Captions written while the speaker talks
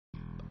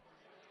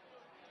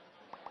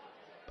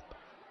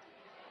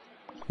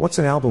What's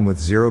an album with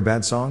 0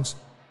 bad songs?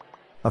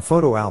 A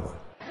photo album.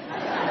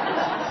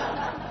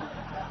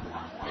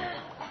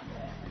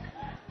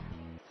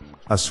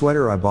 A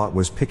sweater I bought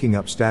was picking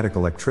up static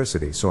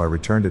electricity, so I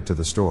returned it to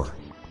the store.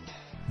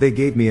 They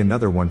gave me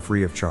another one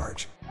free of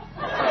charge.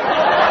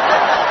 I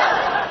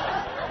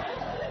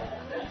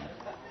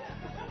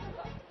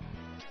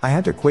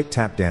had to quit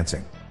tap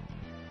dancing.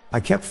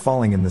 I kept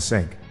falling in the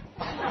sink.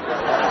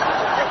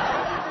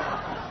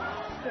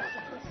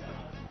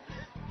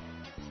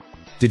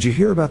 Did you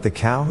hear about the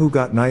cow who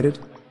got knighted?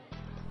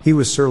 He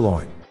was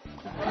sirloin.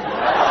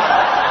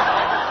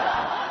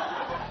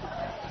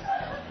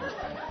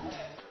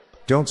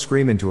 Don't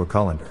scream into a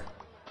colander.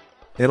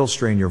 It'll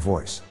strain your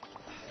voice.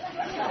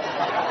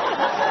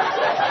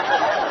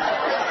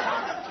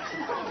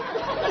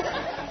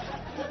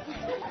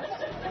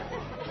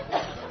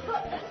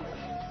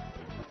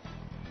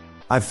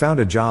 I've found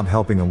a job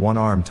helping a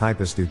one-armed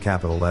typist do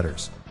capital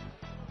letters.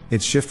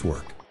 It's shift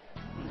work.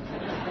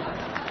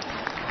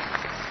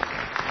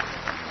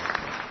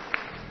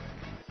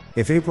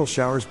 If April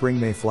showers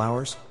bring May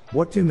flowers,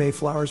 what do May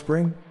flowers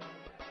bring?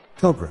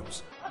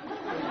 Pilgrims.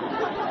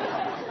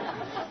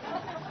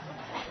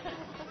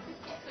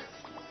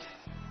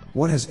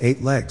 What has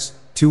 8 legs,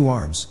 2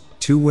 arms,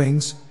 2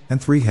 wings,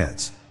 and 3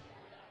 heads?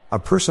 A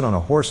person on a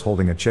horse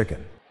holding a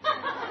chicken.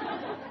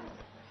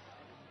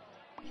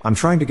 I'm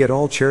trying to get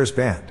all chairs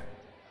banned.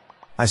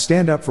 I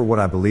stand up for what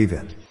I believe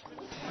in.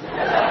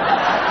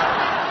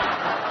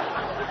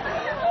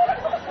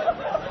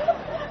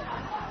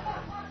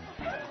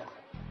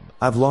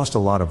 I've lost a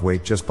lot of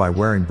weight just by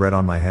wearing bread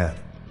on my head.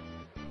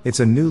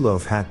 It's a new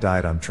loaf hat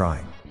diet I'm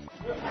trying.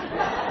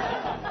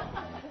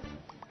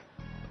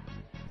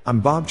 I'm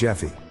Bob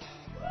Jeffy.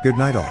 Good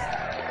night all.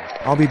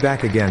 I'll be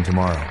back again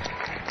tomorrow.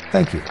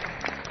 Thank you.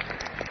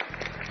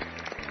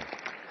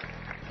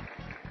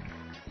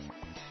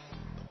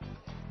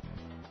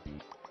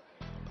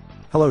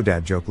 Hello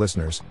Dad Joke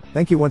listeners,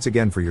 thank you once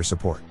again for your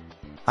support.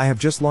 I have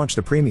just launched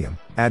a premium,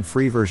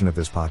 ad-free version of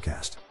this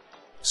podcast.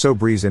 So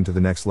breeze into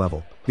the next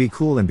level, be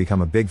cool and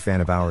become a big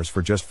fan of ours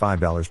for just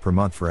 $5 per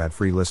month for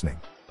ad-free listening.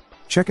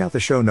 Check out the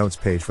show notes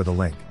page for the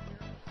link.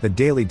 The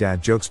Daily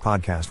Dad Jokes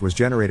podcast was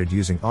generated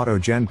using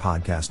AutoGen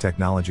podcast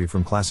technology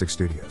from Classic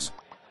Studios.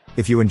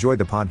 If you enjoyed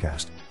the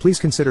podcast, please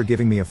consider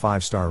giving me a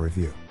 5-star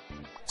review.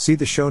 See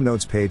the show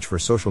notes page for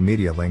social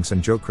media links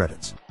and joke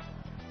credits.